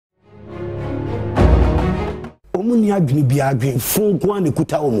omuni adwini bia adwen fon ko an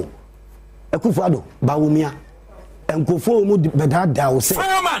ekuta omo Akufo-Addo bawomia enkofo omo bedada wo se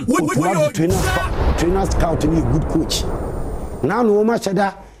trainer scout ni good coach na no ma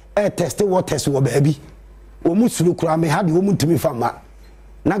cheda test waters wo baabi omu suru kura me hade omu ntimi fama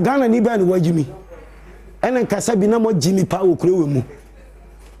na Ghana ni ba ni wajimi enen kasa bi na mo jimi pa wo kura wemu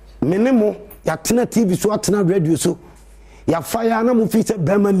menemo ya tena TV so atena radio so ya fire na mo fi se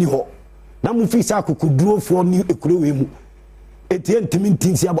bema ni ho na mo fi se akukuduro fo ni ekura wemu etie ntimi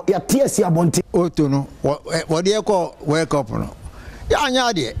ntinsi abo ya tie si abonti oto no wo de ko wake up no ya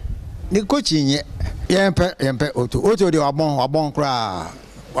anya de ni coaching ye yempe oto de wabon kra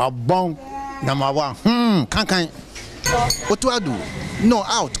wabon number 1 kan Otuado no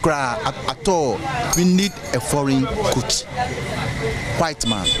out cry at all. We need a foreign coach. White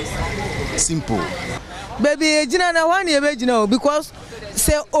man. Simple. Baby, Jina na one year because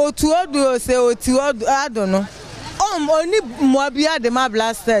say Otuado say Otuado I don't know. Only Mwabia de my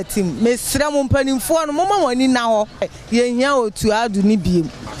blaster team. Me sram penny for no mama money now. Ye nya Otuado ni bi.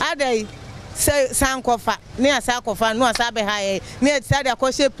 Adai say Sankofa near Sankofa no asabe high near Sadia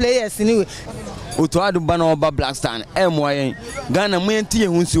Koshe players anyway. Otuado bana oba Blackstar moyen Ghana menti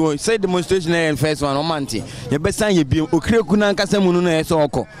ehunsi o say demonstration and first one o manti ye besan ye bi okreku na nkasa munu na eso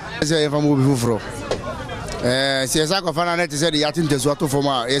oko say fam obi fufuro say Sankofa na net say the yatin teso to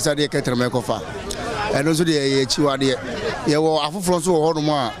forma ye say de ketreme kofa eno so de ye chiwade ye wo afufuro so ho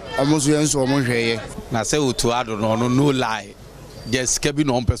no a omo so ye nso omo hweye na say Otuado no lie just kebi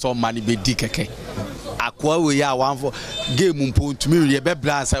no person mani be di keke akwa we ya wan for game mpo ntumi ye be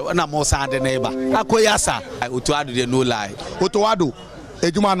blast na mo sande na eba akwa ya sa Otuado de no lie Otuado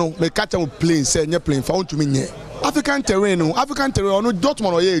ejuma no me catch am plane say nye plane fa ntumi nye African terrain ono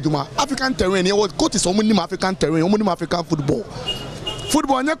Dortmund oye ejuma African terrain ye what coach is omunim African terrain omunim African football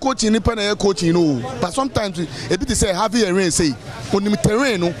anya coach ni pa na coach no but sometimes e bit say have a rain say onim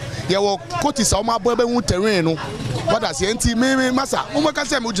terrain no ye wo coach is o ma bo be hu terrain no what as enti me masa o ma ka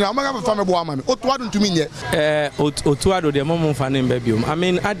say me ujina o ma ka fa me bo ama me Otuado ntumi nye Otuado de momo fa ne mbabiom I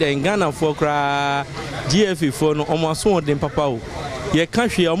mean aden Ghana for kra GFA for no omo so den papa o ye kan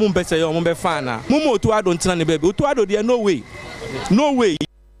hwe omo mpese ye omo be fa na momo Otuado ntina ne baby Otuado de no way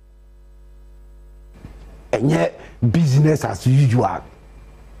enye business as usual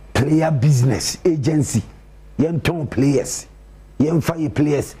player business agency yenton players yenfa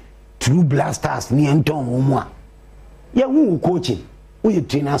players through Blastars ni yenton omo a ye hu coaching we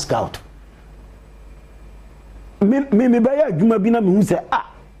trainer scout me ba ya adwuma bi na me hu se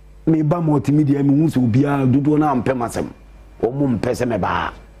me ba multimedia me hu se obia dodo na ampemasem omo mpese me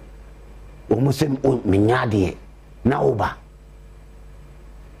ba omo se me nyade na oba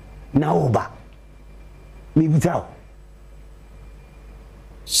me bitao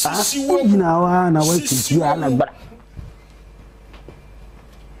na wa na wa kiti ana bra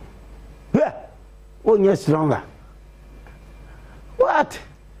onye stronger what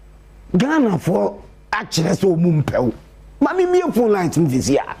Ghana for actually so mumpel mami me phone lines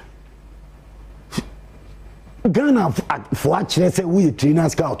mvisia Ghana for actually say we trainer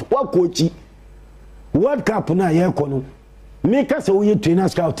scout wa coach World Cup na ye kono me ka say we trainer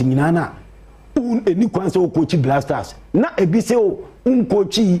scout nyina na eni kwanse o coach Blastars na ebi se o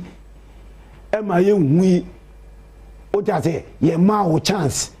coach e ma ye hui o ta say ye ma o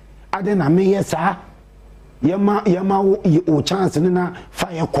chance ade na me ye sa ye ma o chance ni na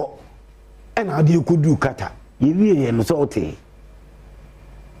fa ye ko e na ade ko du kata ye wie ye no so te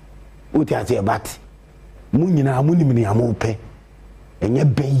o ta say bat mu nyina mu ni me ya mo pe enye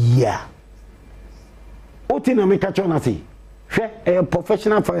beya o ti na me ka cho na say hwe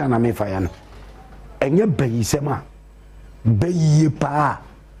professional fire na me fire no enye bayisema bayi pa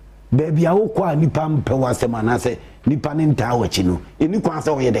baby a wokwa nipa mpe wasema na se nipa ne nta wachi no eni kwan se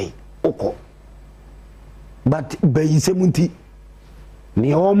oyedai okọ but bayisemu nti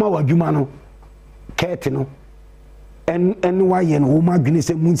ne oma wadwuma no ket no en waye no wo madwene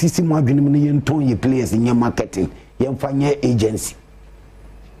se munsisi mu adwene no ye nton ye players nye marketing ye mfanye agency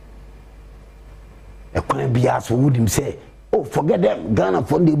ekwan bia so would say oh forget them Ghana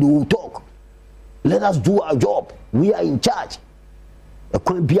for they will talk. Let us do our job. We are in charge.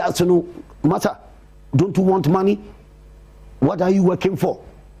 Matter, don't you want money? What are you working for?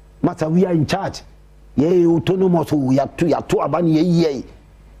 Matter, we are in charge. Yeah, autonomous. We are two abani ye.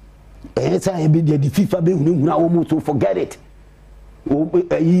 And say be the FIFA be almost forget it.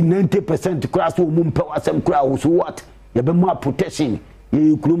 90% class will mumpa some crowd. So what? You be more protection.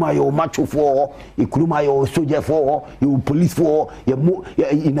 You kluma your macho for, you kluma your soldier for, you police for, you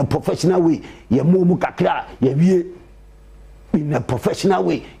in a professional way. You more mukakra, you in a professional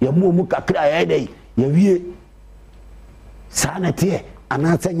way. You more mukakra ede, you Sanete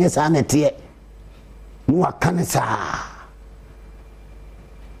anasa nye sanete no akane saa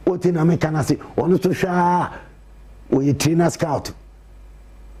oti na meka se ono to hwa o ye trainer scout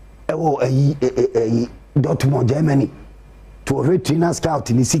ewo ayi Dortmund Germany to hwe trainer scout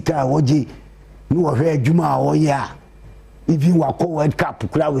ni Sika ooo no hwe adwuma a oya even wako World Cup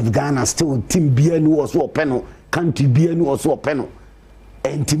kula with Ghana still team bia ni wo so openo country bia ni wo so openo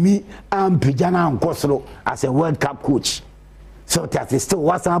entimi am pejana ankosro as a World Cup coach. So that is still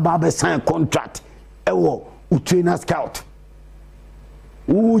what's about sign contract. Ewo trainer scout.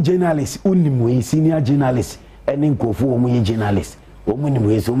 Journalist, unimwe senior journalist, and nkofo omu journalist. Omu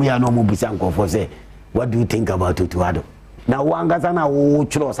nimwe so mu ya no mu bisa nkofo say, what do you think about Otuado? Now wangaza na wo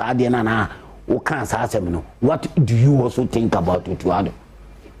chro sa ade na wo kan sa asem no. What do you also think about Otuado?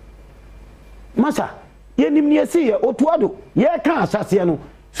 Masa, ye nim ne see Otuado, ye kan asase no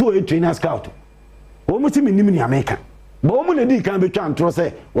so a trainer scout. Omu si nim ne America. But woman di kan be twa antro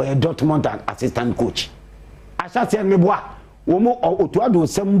say we Dortmund assistant coach. Asase me boa womo Otuado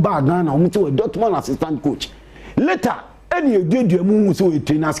sem ba Ghana womo say we Dortmund assistant coach. Later any eduadu mu say we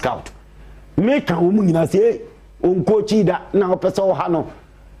trainer scout. Make kan womo nyina say on coach da na opese wo ha no.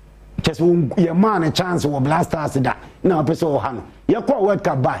 Just ye man a chance wo Blasters da na opese wo ha no. Ye kwa World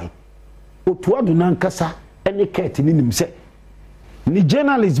Cup buy. Otuado na nkasa any ket ni nim say ni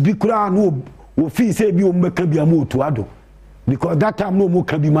journalist bi kura no wo fi say bi o mbeka bi am Otuado because that time no mo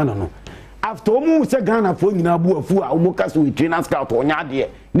ka bi man no after omu say Ghana fo nyina bu afu a omu ka so trainer scout onya de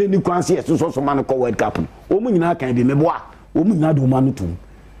na ni kwanse yeso so man ko World Cup omu nyina kan bi mebo a omu nyina do man to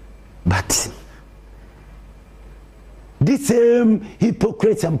but this same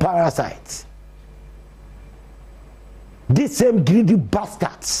hypocrites and parasites, this same greedy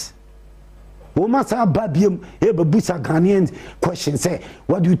bastards, Omasa Babium, Ebabusa Ghanaians question say,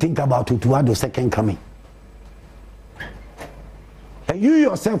 what do you think about Otuado second coming? And you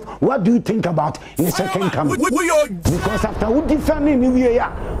yourself, what do you think about in the second coming? Because after who defending New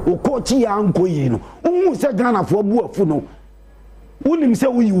Year, Okochi Anko Yeno, who said Ghana for Buafuno, who say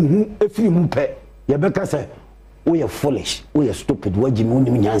we a free mupe, Yabeka say, we are foolish, we are stupid, we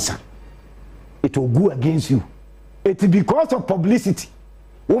are answer. It will go against you. It's because of publicity.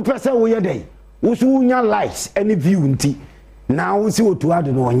 Who person we are there? Usunya likes any view nti na wo si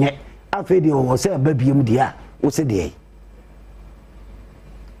Otuado no onye afedi o se babiem dia wo se de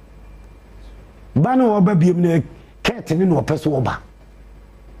ba no babiem na curtain no person oba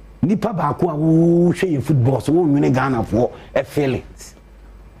nipa ba ko a wo hwe football so wo nwene Ghana for a feelings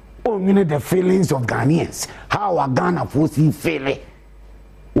o nwene the feelings of Ghanaians how are Ghana for see feeling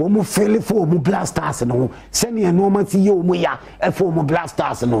wo mu feel for mu Blasters no sene no ma si ye o mu ya e for mu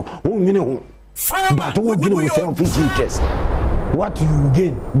Blasters no wo nwene ho. But what do you selfish interest? What you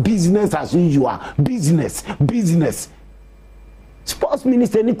gain? Business as usual. Business. Sports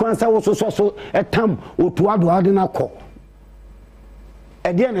minister ni kwansa wo so a tam Otuado adena ko.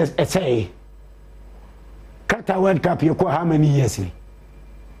 Again say Qatar World Cup you how many years?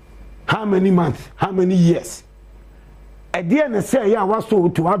 How many months? How many years? Again say ya was so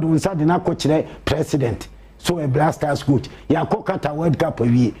Otuado inside na ko kire president. So a Blasters coach. Ya ko Qatar World Cup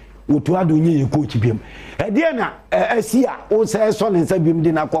wi Otuado nye coach biem e de na asia o say so nsa biem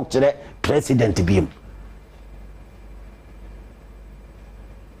de na kokire president biem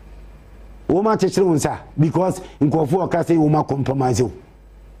o ma chechire unsa because nkofo ka say o ma compromise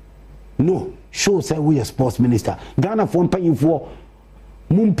no show say we a sports minister Ghana for mpanyimfo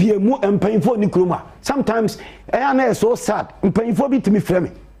mumpie mu mpanyimfo ni kroma sometimes na so sad mpanyimfo bi timi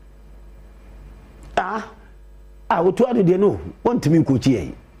frame Otuado de no want me coach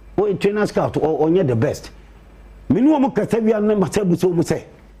here. O trainer scout or the best. Minu omo kasabia na masabu so mu say.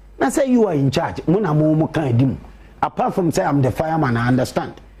 Na say you are in charge. Mo na mo kan dim. Apart from say I'm the fireman, I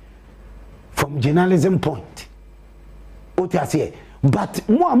understand. From journalism point. O ti ase. But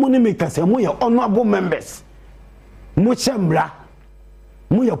mo amoni make say mo your honorable members. Mo chambra.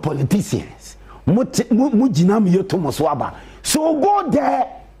 Mo your politicians. Mo jinam yo to moswaba. So go there.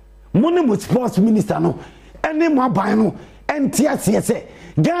 Mo ni mo sports minister no. Any mo ban no. NTS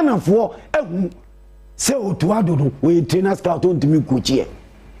Ghana for say Otuado no we trainer scout on to me coach here.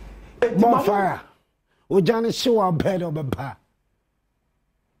 More fire. O Johnny show our bed of a bar.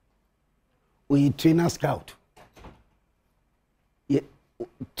 We trainer scout.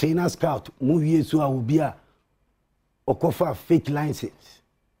 Trainer scout movie so will be a okofa fake license.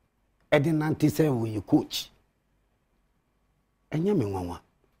 Eden 97 we you coach. Enya me nwanwa.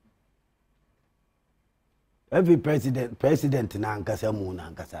 Every president na ankasa mu na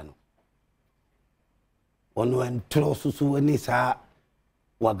ankasa no ono entro susu ni sa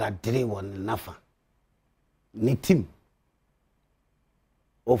wagadire won nafa ni team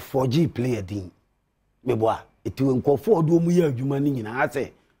of 4G player din me boa eti we nkofo do mu ya adwuma ni nyina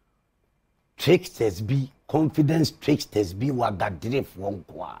ase tricksters bi confidence tricksters bi wagadire fo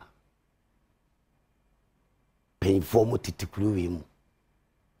nkoa painful mo titikuru wi mu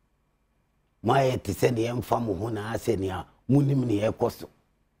my te send the emfam ho na ase ne a munim ne ekoso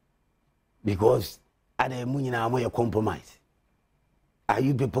because ada mu nyina mo compromise. Are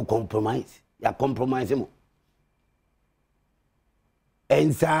you people compromise? You compromise mo.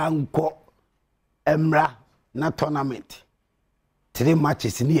 Ensanko emra na tournament 3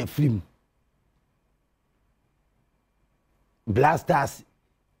 matches ni film Blasters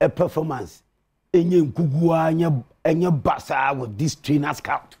a performance enye nkugua enye basa with this trainer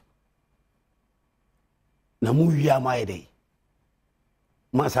scout na mu wi amaye dey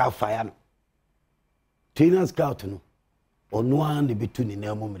masa fire no trainer scout no ono an de bitu ni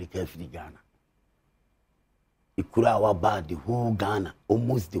na mu America fi Ghana ikura wa ba the whole Ghana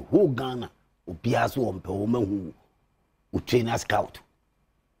almost the whole Ghana obiaso ompe wo mahu o trainer scout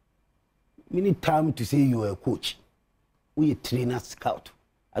many time to say you are a coach we a trainer scout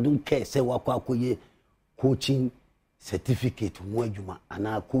I don't care say wakwakoye coaching certificate ho adwuma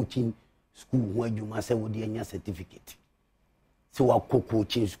ana coaching school ho adwuma say wo de anya certificate so wakọ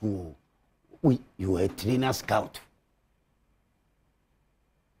coaching school you are a trainer scout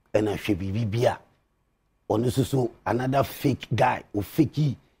and I should be bibia on so another fake guy or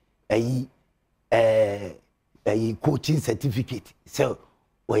fakey a coaching certificate so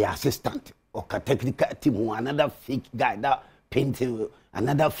or your assistant or technical team or another fake guy that painting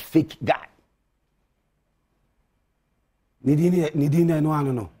another fake guy nidine no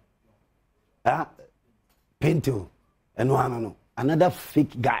ano no painting no ano no another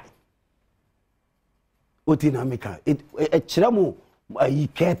fake guy otinamika it chiramo ayi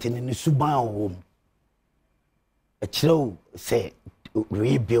curtain ni suban wo a chiro say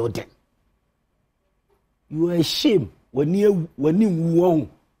rebuilding you are ashamed when you won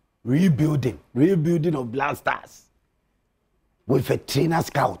rebuilding of Blasters with a trainer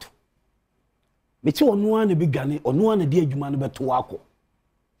scout me ti onu an be gane onu an de adwuma no beto akọ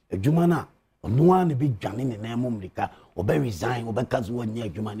adwuma na onu an be gane ne na America obe resign obe kazo wanya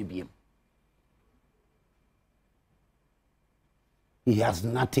adwuma no biem. He has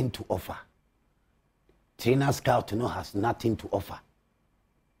nothing to offer. Trainer scout no has nothing to offer.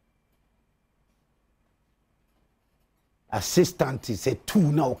 Assistant is a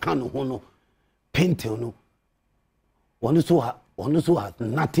two now can no painter no. One also has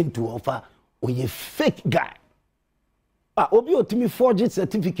nothing to offer. Or a fake guy. Obi otimi forge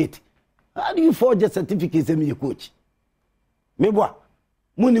certificate. How do you forge a certificate as a coach? Meboa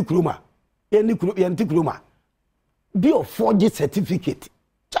muni kruma yanti kruma. Be a forged certificate.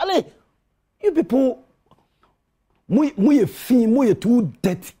 Charlie, you people, muy fin, muy too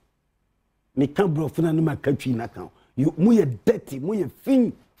dirty. Me can't bro funa no my country na kan. You muy dirty, muy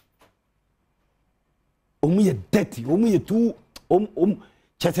fin. Muy dirty, muy too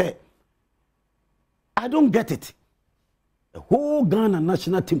chese. I don't get it. The whole Ghana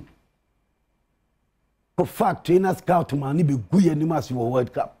national team. For fact, trainer scout man ni be guye ni mas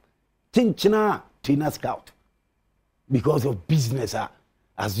World Cup. Chinchina trainer scout. Because of business,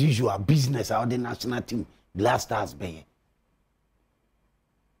 as usual, business, the national team, Blasters bay.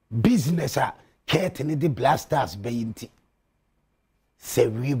 Business, Curtain the Blasters bay. Say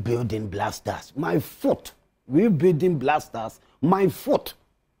rebuilding Blasters. My foot. Rebuilding Blasters. My foot.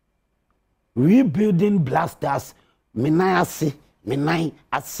 Rebuilding Blasters. Minai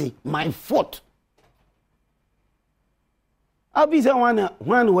ase. My foot. Abisa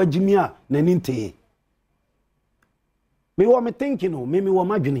one wajimia naninte. Me wa me thinking o me wa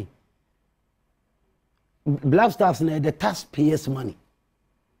madwene Blasters na the taxpayers money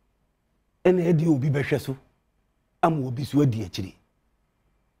and edi obi behwe so am obi so adi akire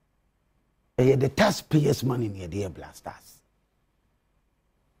the taxpayers money near the Blasters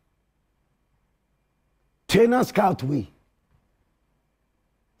trainer scout we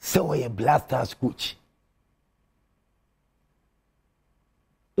so a Blasters coach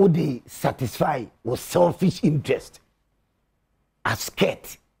would they satisfy with selfish interest as scared.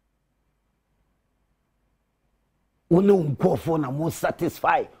 Uno nkofo na more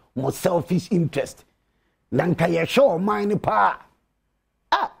satisfy, more selfish interest. Nanka ye show mine pa.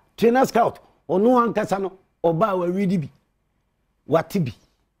 Trainer scout, ono ankasa no oba wa ready bi. Wati bi.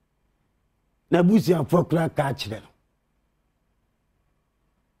 Na busi amfokra ka kire no.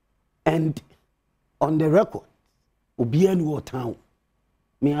 And on the record, obi anu town.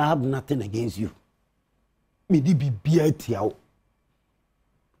 Me I have nothing against you. Me di bi bia tiao.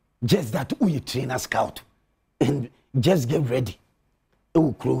 Just that we trainer scout and just get ready.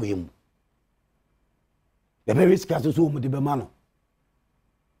 wo kuro we mu the very scarce so mo de be ma no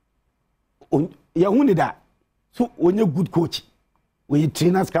ya hu ni da so onye good coach we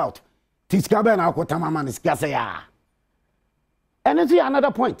trainer scout tiska be na akota mama ni sika say ya and it's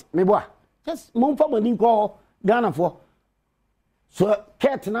another point me boy just mo fa mani ko Ghana for so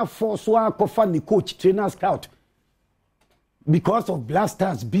ket na for so akofa ni coach trainer scout because of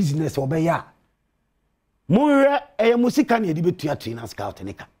blasters business obeya Mure musika na edi betua trainer scout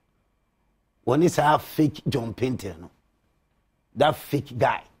nika. One is a fake John Painter no. That fake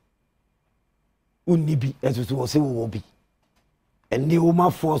guy. Unibi as we say will be. And the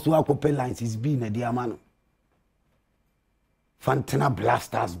woman force to accompany lines is being a dear man. Fantana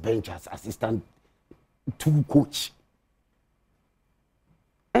Blasters bench as assistant to coach.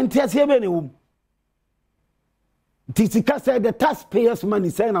 And tell you any Tisika said the taxpayers' money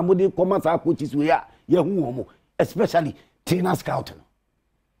saying I'm going to come as our coaches we are. Especially trainer scout.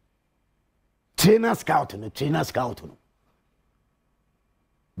 Trainer scout.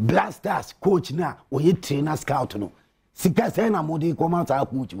 Blasters coach na we trainer scout no. Sika say na mo dey come out our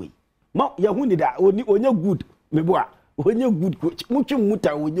coach we. Ma ya hu ni da onye good me bo a onye good coach. Mutu muta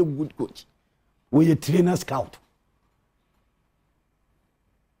onye good coach. We trainer scout.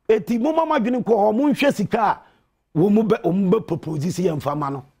 Eti mo mama dwene ko mo nhwe sika wo mo be propose si yemfa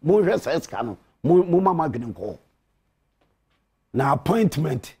no. Mo hwe sika no. Mama didn't call. Now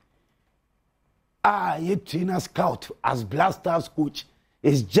appointment. Ye trainer scout as Blasters coach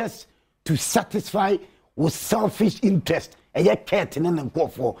is just to satisfy with selfish interest. And yet catting and go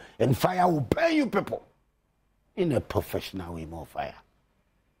for and fire will burn you people in a professional way more fire.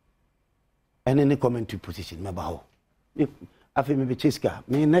 And any commentary position, Mabaho. I feel maybe Chiska,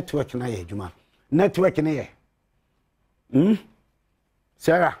 me network na ye, Juma. Network na ye.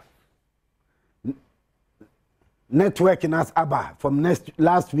 Sarah. Networking as Abba from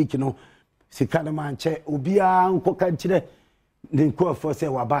last week, you know, Sika man che obia nko ka chire ne nko for say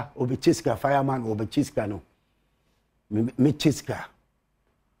waba obi Chiska fireman obi Chiska no me Chiska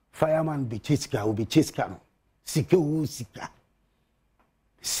fireman be Chiska obi Chiska no Sika ooo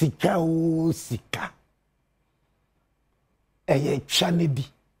Sika eye twa ne di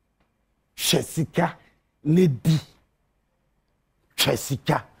hwe sika ne di hwe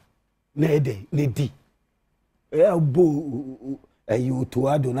sika ne de ne di bo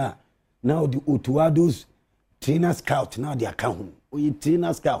Otuado na now the Otuado's trainer scout now the account we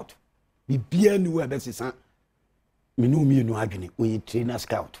trainer scout be bia ni we besisa me no mi no adwene we trainer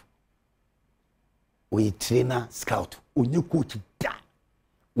scout onye coach da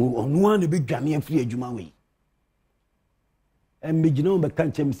onu an be dwane afiri adwuma we em begina be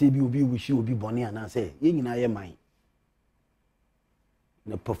kan chem se bi obi wishi obi bone ana say ye nyina ye man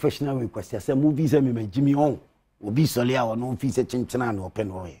na professional request say movie say me Jimmy on obi sole a wono fi se chenchena na open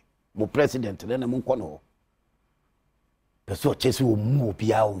no ye mo president na mo nko no peso chese o mu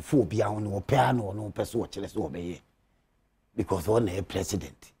obi a o fu obi a no ope a no peso chele so obeye because on a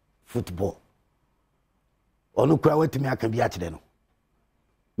president football onu kwa wetimi aka bi a chede no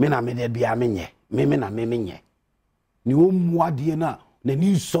me na me de bia menye me na me menye ni o mu ade na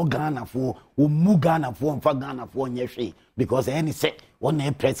ni so Ghana fo o mu Ghana fo mfa Ghana fo nye hwe because any say on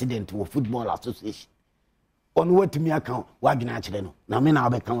a president of football association on wetimi aka wadwena chede no na me na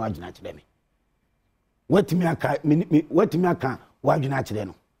obeka wadwena chede me wetimi aka wadwena chede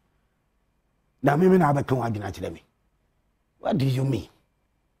no na me na obeka wadwena chede me. What do you mean?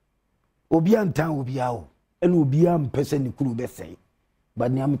 Obi antan obi awo ena obi am pese ni kuru be sei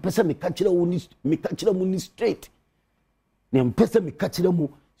but ni am pese me ka kire wo ni straight ni am pese me ka kire mu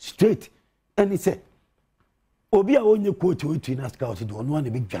straight and he say obi a onye coach o trainer scout do ono na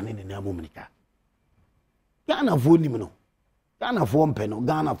be dwane ne na momunika Ghana fo nim no Ghana fo mpe no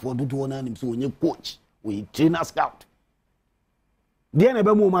Ghana fo do na nim so onye coach we trainer scout de na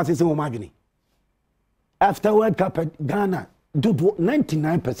be mu ma se wo ma dwane after World Cup Ghana do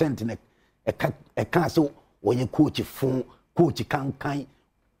 99% in a castle when you coach phone, coach can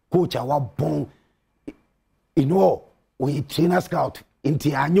coach our bone in all when you trainer scout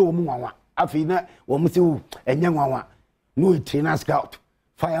into a new one. Afina, when we see a young one, no trainer scout,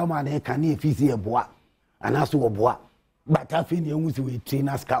 fireman, a can if he's a bois, and also a bois, but I think you with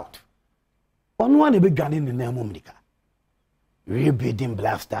trainer scout. On one big gun in the name of Monica. Rebuilding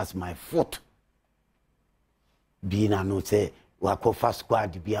Blasters, my foot. Bina no say wakofa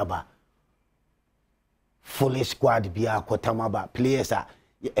squad biaba fully squad bia kotamaba players a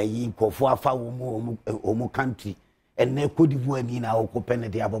yinkofo afa wo country and na Cote d'Ivoire ni na okopene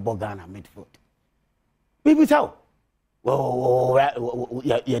de abobo Ghana midfield bibi sao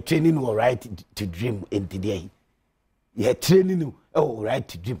you're training all right to dream in today you're training oh right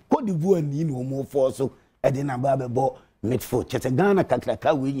to dream Cote d'Ivoire ni no mo for so e dey na ba be bo midfield chete Ghana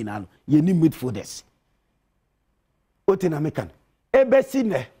kakraka we nyina no ye ni midfielders otina mekan ebesi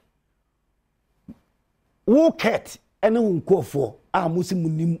ne wo ket ene wo nkofo a musi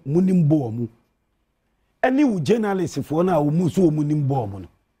munim bo mu ene wo journalist fo na wo musu wo munim bo mu no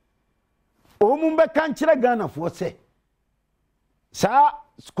o mu be kan kire Ghana fo se sa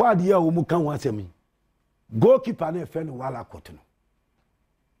squad ya wo mu kan wasemi goalkeeper na fe no wala koto no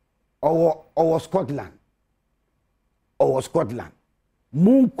owo Scotland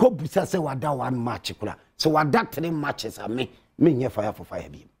munko bisa se wada one match kula so wada 3 matches a me nye fire for fire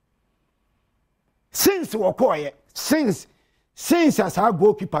bi since wokoye since as our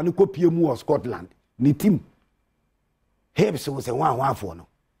goalkeeper no kopie mu of Scotland ni team Hebs was a one for no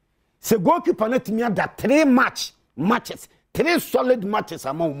se goalkeeper na timi ada 3 matches 3 solid matches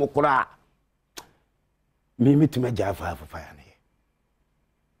among mokura me to me ja fire for fire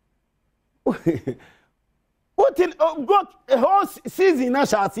what in got a whole season na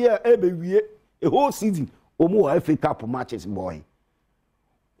shall see a whole season omo FA Cup matches boy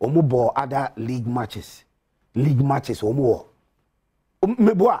omo ball other league matches omo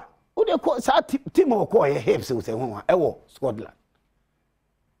me boy o de ko sa team o ko Hebs we say won e wo Scotland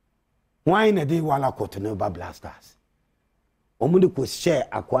why na dey wala ko to no Blasters omo de ko share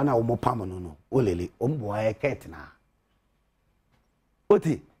akwa na omo pam no olele omo boy ket na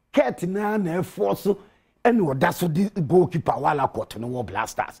oti ket na force and what that's what the goalkeeper wala court no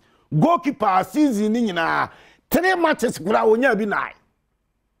Blasters goalkeeper season ni nyina 3 matches kura onya bi nai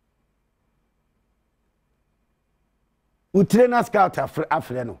u trainer scout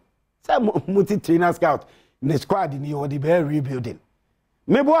afre no say multi trainer scout the squad ni o the be rebuilding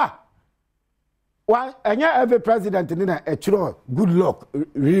me boa one anya every president ni na e chiro good luck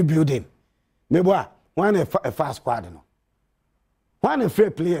rebuilding me boa one a fast squad no one a free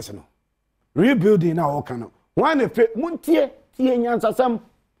players no rebuilding na o kan one if muntie tie nyansasam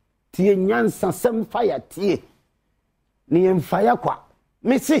fire tie ni em fire kwa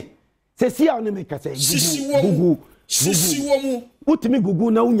me si se si a oni me ka say gugu utimi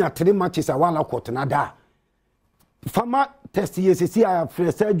gugu na unya 3 matches a wala court na da fama test ye se si a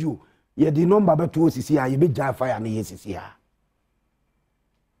Sergio ye di number beto sisi a ye be ja fire na ye sisi a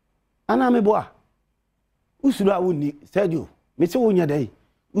ana me boa usuru a woni Sergio me se wonya dai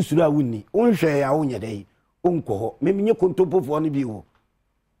usura wuni onhwe ya wonya dai onko ho meminye kontopofo no bi wo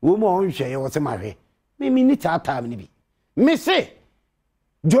mo onhwe ya wo se mahwe memini tata me bi me se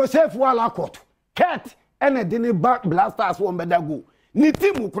Joseph wala court cat ene de ne Blasters won bedago ni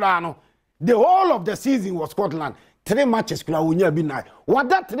team kura no the whole of the season was Scotland 3 matches kura wonya bi na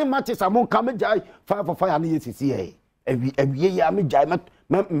wada 3 matches amon kam jai 5 for 5 na yesisi e awie ya me jai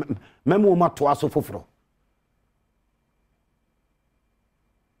memo ma to aso foforo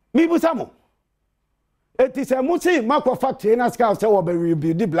mi busamo eti se musi makofa trainer scout se wo be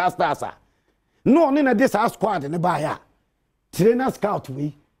rebuild the Blasters no ni na this squad ne ba ya trainer scout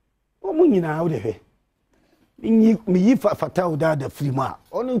we o mu nyina wo de hwe mi yi fata oda da frima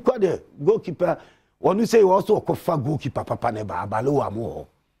onu kwa de goalkeeper onu say also okofa goalkeeper papa ne ba abalo amo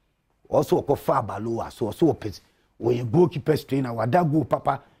also okofa abalo so opes we goalkeeper trainer wada go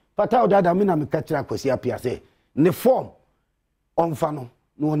papa fata oda da mi na mi katira kwesi apia say ne form onfa no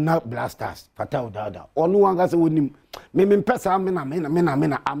no na Blasters fata odada onu wanga se wonim me pesa me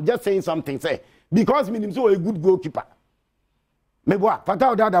na I'm just saying something say because me nim so a good goalkeeper me boa fata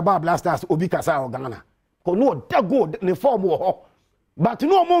odada ba Blasters obi kasa o Ghana ko no da go ne form wo ho but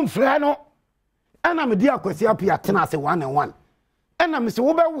no mo mfre no ana me dia kwasi apia tena se 1-1 ana me se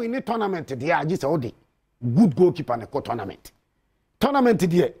wo be win tournament dia agi se odi good goalkeeper ne ko tournament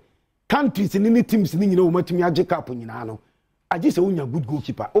dia countries ni teams ni nyina wo matumi agi cup nyina no aji se wonya good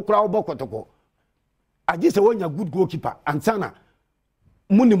goalkeeper okura obokotoko aji se wonya good goalkeeper ansana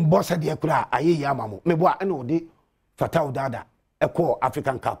munim bossa de kura aye ya mamo meboa ene ode fata odada eko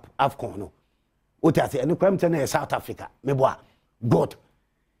African Cup AFCON no oti ase ene kwam tena South Africa meboa god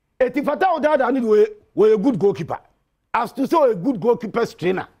eti fata odada ni we good goalkeeper as to so a good goalkeeper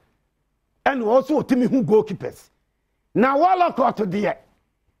trainer and also timi hu goalkeepers na wala court there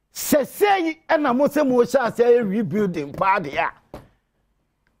say ena mo se mo sha say rebuilding party ya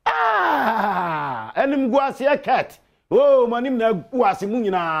enim guase cat oh manim na guase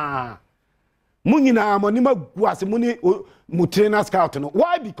munyina manim guase muni mu trainer scout no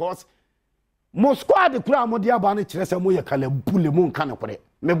why because mo squad kura mo dia ba ne kire se mo ye kala bule mo nka ne kore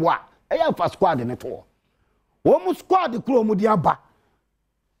meboa eya fa squad ne to wo mo squad kura mo dia ba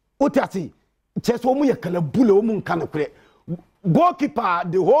otati kire se mo ye kala bule mo nka ne kore goalkeeper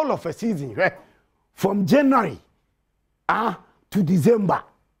the whole of a season from January to December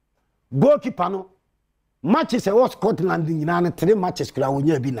goalkeeper no matches e was Scotland nyina na 3 matches kura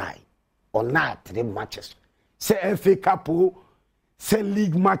wonya bi nai or na 3 matches say FA Cup o say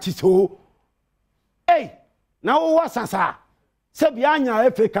league matches o hey na wo wasasa say bia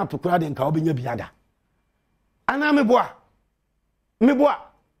anya FA Cup kura de nka obenya biada ana meboa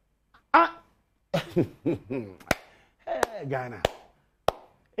ah Ghana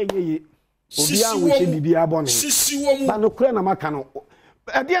eyeye obi a wo hye bibia bone ba no kura na maka no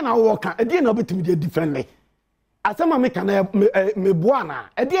ade na wo ka ade na obetimi de defend asema me kana meboa na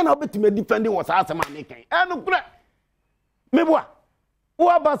ade na obetimi defend wo sa asema me kan no kura meboa wo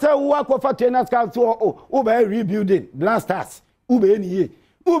abasa wo akwafa trainers council wo ba rebuilding blasters wo be ni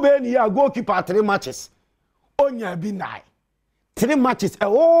ye goalkeeper 3 matches onya bi nai 3 matches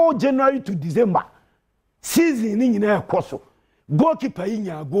all January to December season ni nyina ekoso goalkeeper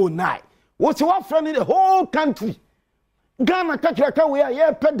nya go nai what you want friend in the whole country Ghana kakraka we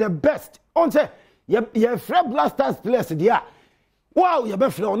are pay the best on say ye free blasters players dia wow ye be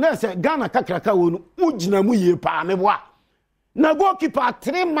free on say Ghana kakraka we no ugina mu ye pa me boa na goalkeeper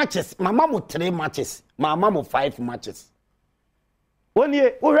 3 matches mama mo 3 matches mama mo 5 matches when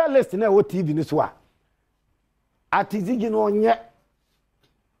ye we list na wo TV ni so a atizigi no onye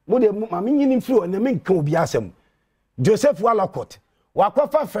mo de mama nyini free on me nka obi asem Joseph Walcott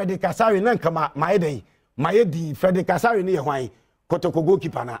wakofa Freddy Kasari na nka maedi Freddy Kasari ne ye hwan kotoko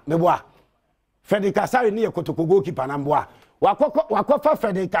goalkeeper na meboa Freddy Kasari ne ye kotoko goalkeeper na mboa wakofa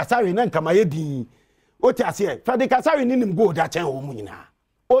Freddy Kasari na nka maedi oti ase Freddy Kasari ni nim goal da chen wo mu nyina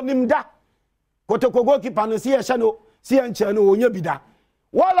onim da kotoko goalkeeper no si ye hye no si ye nche no onya bi da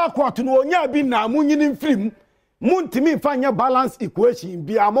Walcott no onya bi na mu nyini film muntimi fanya balance equation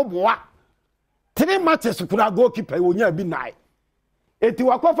bi amoboa 3 matches kura goalkeeper onya bi nai eti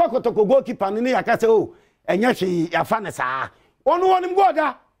wakofa kotoko goalkeeper ni yakase o enya hwe yafa ne saa onu onim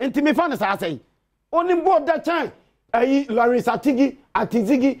goda ntimi fa ne saa sei onim goda chan ayi Lawrence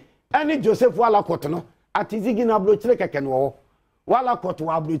Atizigi ani Joseph Walcott no Atizigi na brochire keke no Walcott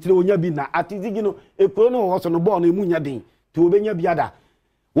wa brochire onya bi na Atizigi no ekuro no wo so no ball no emu nya den ti obenya biada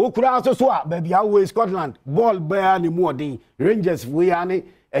wo kura aso a ba bia wo Scotland ball ba ni mu odin Rangers we ani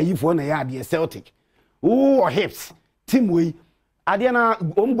ayi fo na ya de Celtic wo hips team we ade na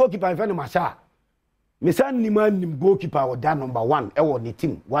goalkeeper fa no masha misan ni man nim goalkeeper wo da number 1 e wo ni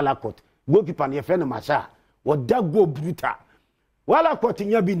team Walcott goalkeeper ne fa no masha wo da go bruta Walcott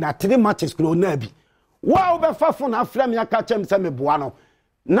nya bi na 3 matches kro na bi wa wo be fa fo na afram ya ka chem se me boa no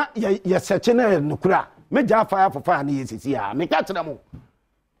na ye seche na no kura me ja fa ya na yesisi a me ka tena mo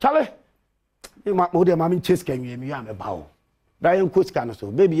chale mo de ma min chase kan wi mi ya me bawo da yen koska no so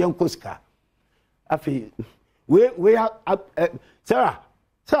baby yen koska afi we Sarah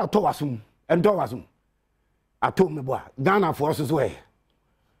to wasum endo wasum ato me boa Ghana for so e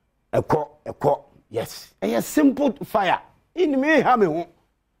eko yes a simple fire in me ha me ho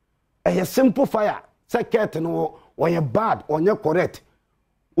a simple fire second no when you bad or you correct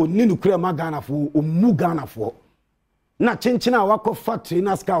oni no kura ma Ghana for omu Ghana for na chinchina wako fa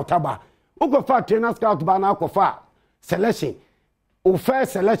trainer scout aba uko fa trainer scout ba na akofa selection o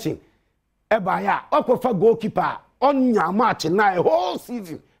first selection eba ya akofa goalkeeper on your match na a whole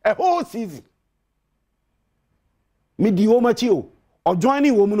season me di o machi o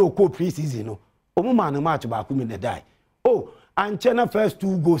joining wo mu no ko pre-season no o mu man match ba ku me na die anchena first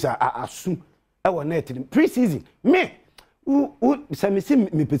 2 goals asu e wo net pre-season me se me si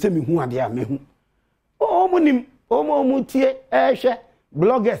me pese me hu ade a me hu o mu nim o mu tie ehwe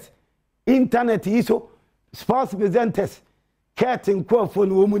bloggers internet iso sports presenters curtain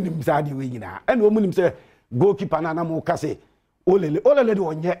crowdfund o mu nim sade we nyina e no mu nim se goalkeeper na mo kase olele de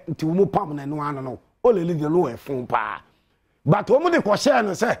onye nti wo mu pam na no ano no olele de no efun pa but wo mu de ko share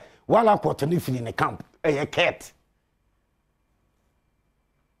no se Walcott ni fini ne camp ye cat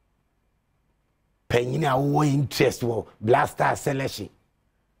penyini a wo interest wo blaster selection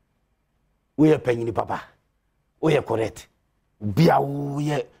we penyini papa we correct bia wo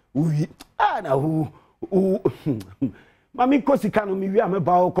ye na hu mami ko Sika no mi wi am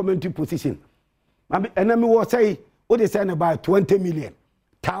ba commentary position enemy was say what they say about 20 million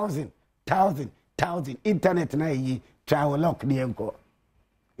thousand internet na yi travel lock the enko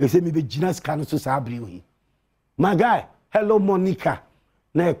you say me be ginas can so sabri wi my guy hello Monica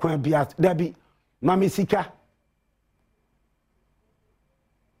na ekwan bia dabi mami Sika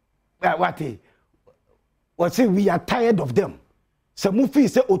what say we are tired of them so mu fi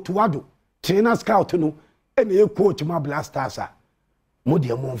say Otuado trainer scout no ene e coach ma blasters a mo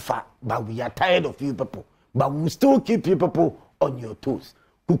de mo mfa but we are tired of you people but we still keep you people on your toes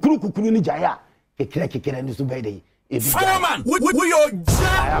kukuru ni jaya kekere ni so bede Fireman, we your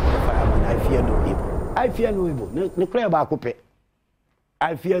I am the fireman. I fear no evil. I fear no evil. Ne cry about coupe.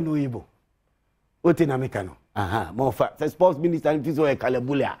 I fear no evil. What in Americano? Aha, more fact. The sports minister and Fizo a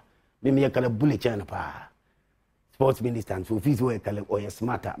Calabulia. Maybe a Calabuli channel pa. Sports minister and Fizo a Calab or a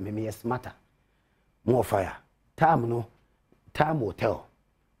smarter. Maybe a smarter. More fire. Time no. Time will tell.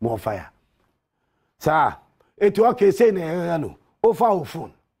 More fire. Sir, it okay say no. Offer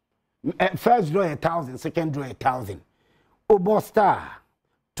phone. First draw 1,000, second draw 1,000. Obo star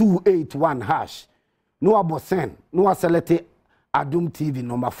 281 hash. No abo send. No select Adom TV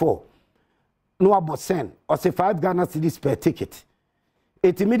number 4. No abo send. Or say 5 Ghana cedis per ticket.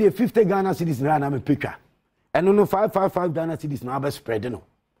 It immediate 50 Ghana cedis na me picture. And no 555 Ghana cedis na be spread no.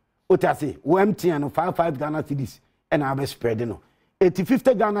 Ota say OMT and 55 Ghana cedis and na be spread no.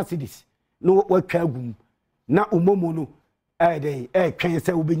 50 Ghana cedis no we kagum na umomo no. Can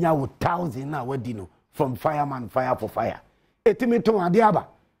say we be 1,000 now we dino from fireman fire for fire. Etimi to adiaba.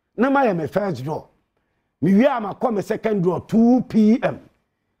 Na my me first draw. Me we am come second draw 2 p.m.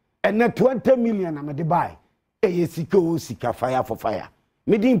 And na 20 million am de buy. Sika ooo Sika fire for fire.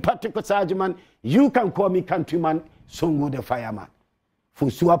 Me din particular sergeant, you can call me countryman Songo the fireman.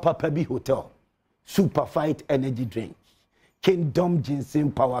 For Sua Papa B Hotel. Super Fight energy drink. Kingdom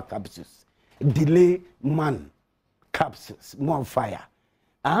ginseng power capsules. Delay man capsules, more fire.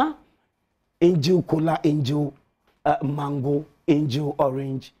 Angel cola, angel mango, angel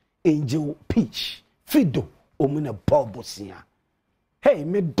orange, angel peach. Fido, omune bobosia. Hey,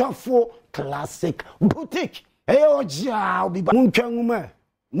 me dafo classic boutique. Hey, oja, obi ba.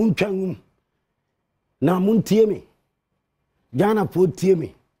 Munchangum. Na muntie me. Ghana po tie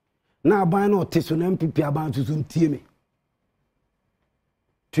me. Na aban no teso na MPP aban tutu tie me.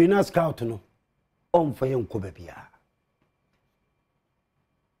 Trainer scout no. Omfa yen ko bebia.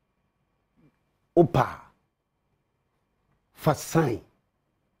 Opa for sign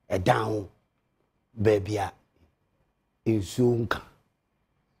a down baby in Sunka.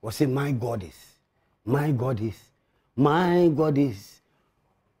 Was it my God is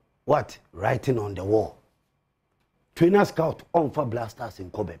what writing on the wall. Trainer scout on for blasters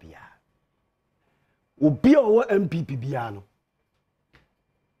in Kobebia. Ubi or MPP Biano.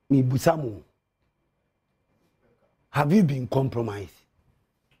 Mi Busamu. Have you been compromised?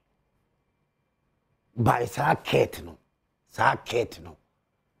 By Sir Kate no.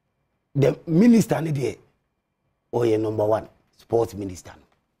 The minister ni de oye number 1 sports minister no.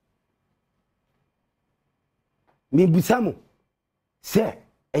 Mi busamu say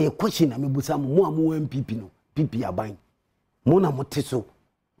a question na mi busamu mo amu MPP no PP aban mo na mo teso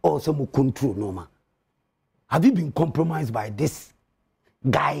also mo control normal. Have you been compromised by this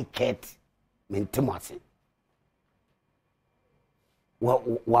guy Kate mentemase?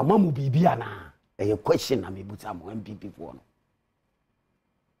 Wa mamu bibia na a question na me buta mo MPP for no.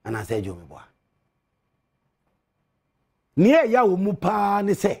 And I said, Joe, boy. Near ya mu pa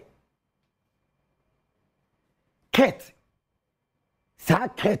ne say. Ket. Sa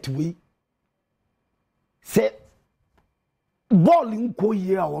ket we. Say ball in ko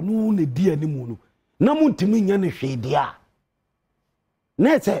ye a onu ne di animu no. Na muntimi nya ne hwede a.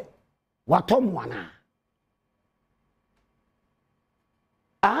 Na say watom wana.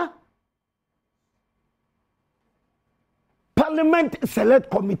 Parliament Select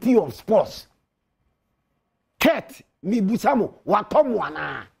Committee of Sports. Ket mi busamo watom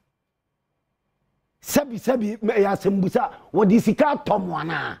wana. Sebi ya sembusa wodi sika tom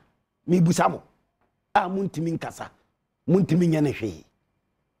wana. Mi busamo. Muntimi nkasa. Muntimi nyane hwe.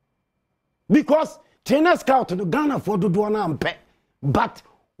 Because trainer scout no Ghana for do na ampe. But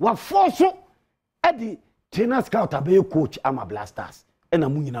wa force edi trainer scout abe coach ama blasters. Ena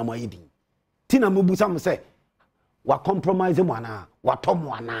munyina mo yidi. Tina mu busamo say wa compromise mwana, wa tom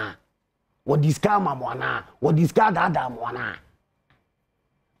mwana, wa diskama mwana, wa diskada da mwana.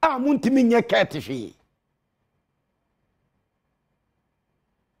 Muntimi nye ketifi.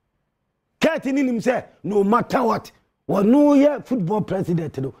 Keti ni nimse, no matter what, wa no ye football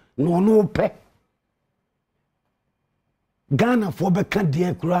president no pe. Ghana for be kan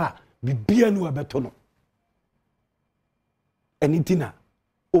de kura, bibia no abeto no. Enitina,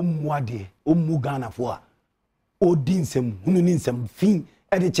 omwade, omu Ghana for Odinsem, Hununisem, fin,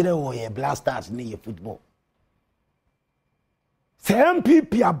 editor or ye blasters near football. Some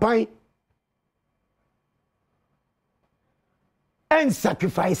people are buying and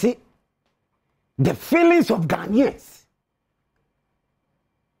sacrificing the feelings of Ghanaians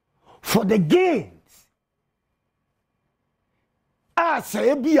for the gains.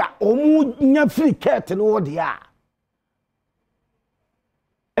 Say, be a omu free cat and all the are.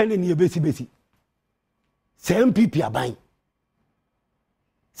 And in your basic. se MPP aban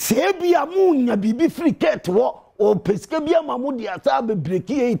se bia mu nya bibi free ket wo o peske bia mamu dia sa be break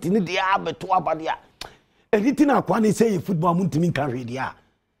 8 ni dia abeto abadia editi na kwa ni say football mu ntimi kan hwe dia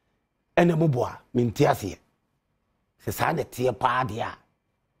ene mo boa menti ase se sa de tie pa dia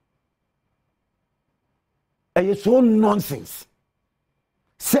eye so nonsense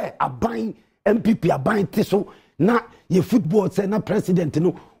say aban MPP aban ti so na ye football say na president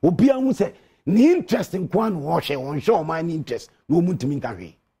no obi anu say ni interest in kwan wo hwe won hwe o man interest no mu ntimi kan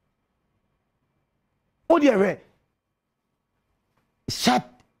hwe o de shut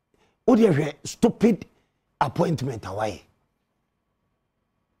odi stupid appointment away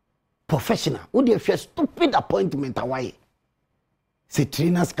professional odi stupid appointment away say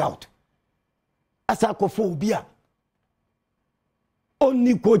trainer scout asa ko fo bia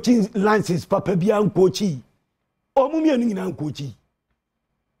only coaching license papa bia coachi o mu mienu nyina coachi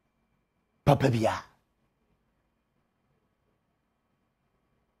papa bia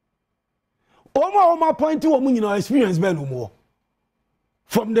o ma point o mu nyina experience be no mo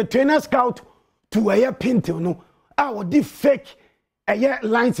from the trainer scout to a pinto no what did fake a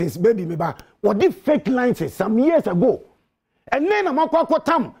license baby me ba what did fake license some years ago and then I'm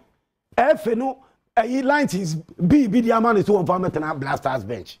tam no a license be the amount is one for me to blasters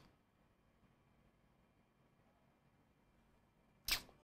bench